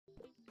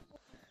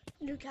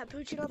New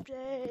capuchin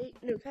update,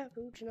 new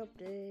capuchin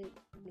update,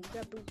 new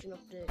capuchin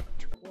update.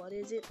 What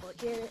is it? What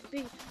can it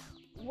be?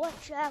 What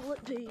shall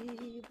it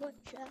be? What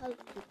shall it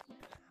be?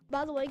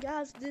 By the way,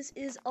 guys, this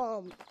is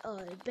a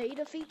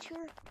beta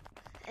feature,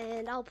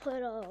 and I'll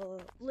put a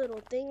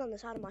little thing on the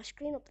side of my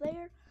screen up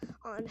there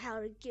on how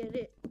to get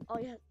it. Oh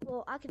yeah,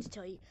 well I can just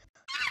tell you.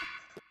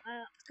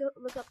 Go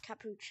look up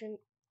capuchin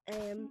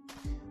and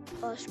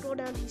scroll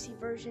down PC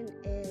version,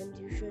 and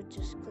you should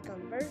just click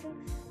on version.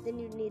 Then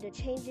you need to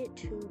change it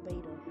to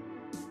beta.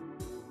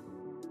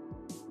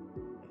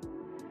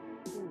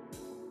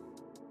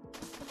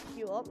 Pick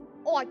you up.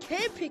 Oh, I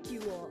can pick you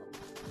up.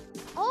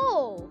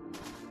 Oh.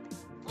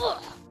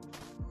 Ugh.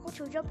 What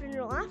you jumped in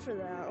real after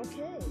that?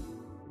 Okay.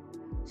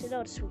 So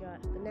notice we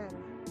got banana.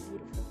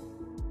 Beautiful.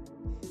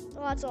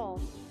 Oh, that's all.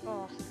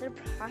 Oh,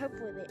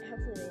 hopefully they have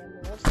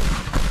more.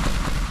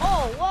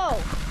 Oh, whoa!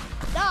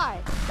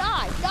 Die!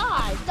 Die!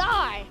 Die!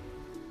 Die!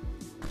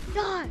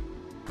 Die!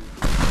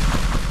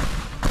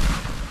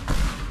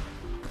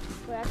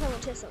 Wait, I kinda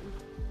want to test something.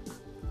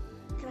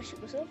 Can I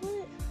shoot myself with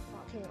it? Oh,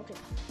 I can't. Okay.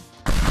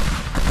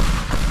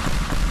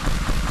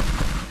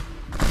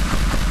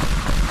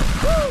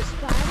 Woo!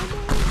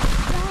 Spider-Man!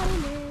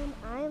 Spider-Man!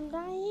 I am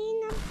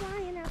dying. I'm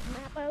flying out the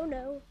map. Oh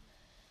no!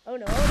 Oh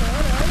no! Oh no! Oh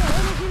no!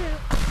 Oh no!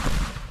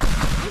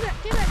 Get out!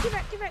 Get back! Get back! Get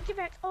back! Get back! Get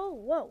back! Oh,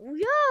 whoa!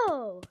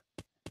 Yo!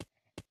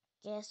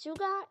 Guess who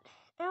got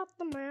out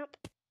the map?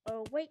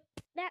 Oh wait,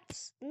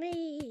 that's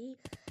me.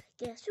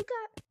 Guess who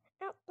got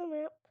out the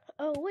map?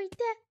 Oh wait,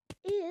 that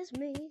is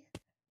me.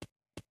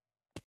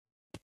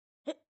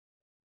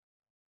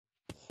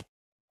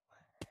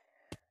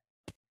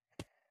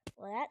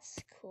 Well, that's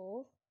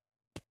cool.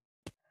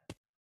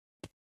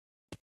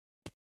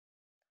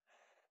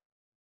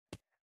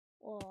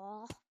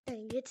 Aw,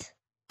 dang it.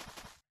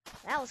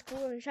 That was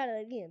cool. Let me try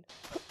that again.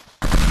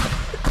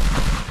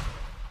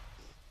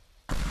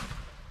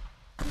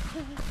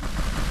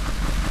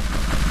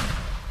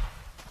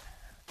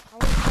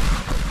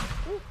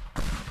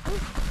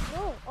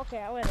 Oh, okay,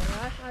 I went in.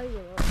 I'll give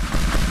up.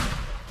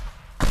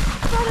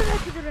 Spider-Man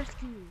to the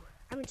rescue.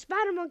 I mean,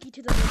 Spider-Monkey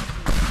to the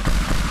rescue.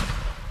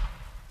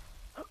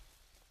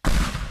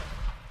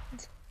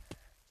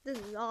 This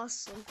is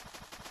awesome.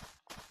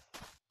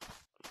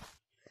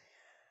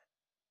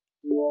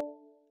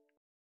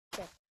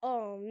 Okay,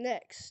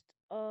 next,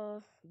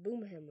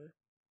 Boomhammer.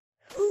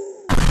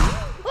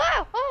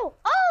 Wow! Oh!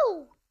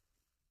 Oh!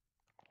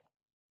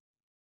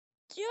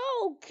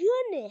 Oh,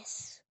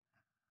 goodness.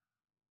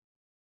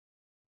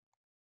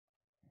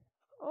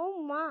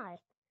 Oh, my.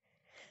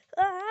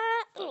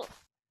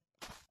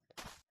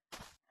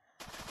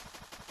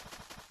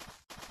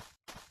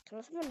 Can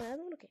I spawn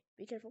another one? Okay,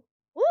 be careful.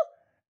 Woo!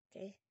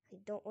 Okay, I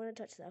don't want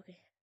to touch that. Okay.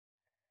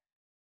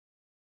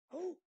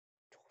 Oh,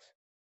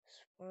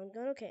 spawn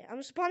gun. Okay, I'm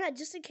gonna spawn that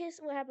just in case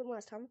what happened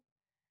last time.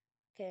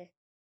 Okay,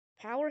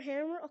 power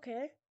hammer.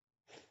 Okay,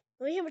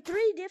 we have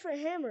 3 different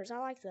hammers. I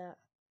like that.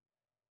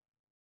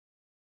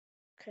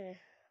 Okay,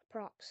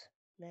 props.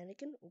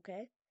 Mannequin.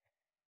 Okay,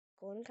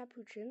 golden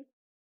capuchin,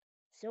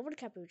 silver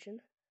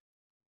capuchin,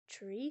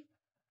 tree.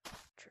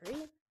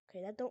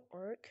 Okay, that don't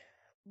work.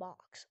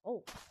 Box.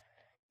 Oh,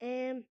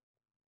 and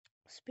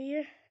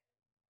spear,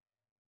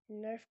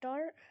 nerf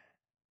dart,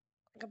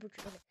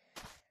 capuchin. Okay,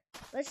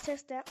 let's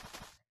test that.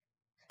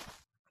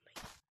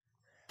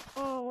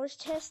 Oh, let's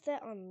test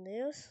that on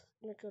this.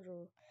 Let's go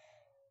to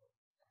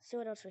see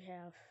what else we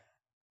have.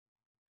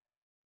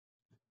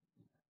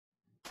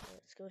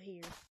 Let's go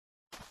here.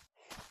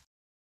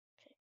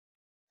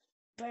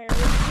 Okay.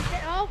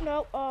 Oh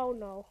no! Oh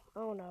no!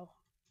 Oh no!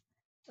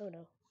 Oh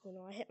no! Oh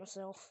no! I hit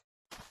myself.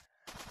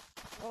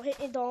 Don't hit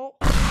me! Don't!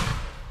 I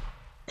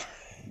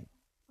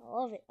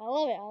love it! I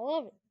love it! I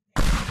love it!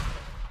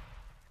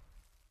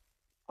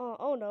 Oh!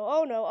 Oh no!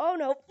 Oh no! Oh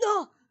no!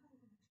 No!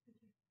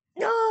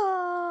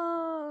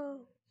 No!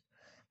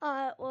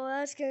 Alright, well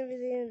that's gonna be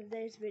the end of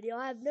today's video.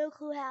 I have no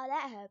clue how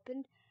that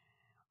happened.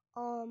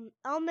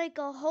 I'll make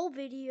a whole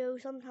video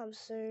sometime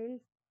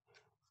soon.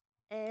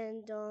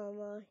 And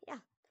yeah,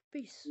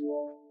 peace.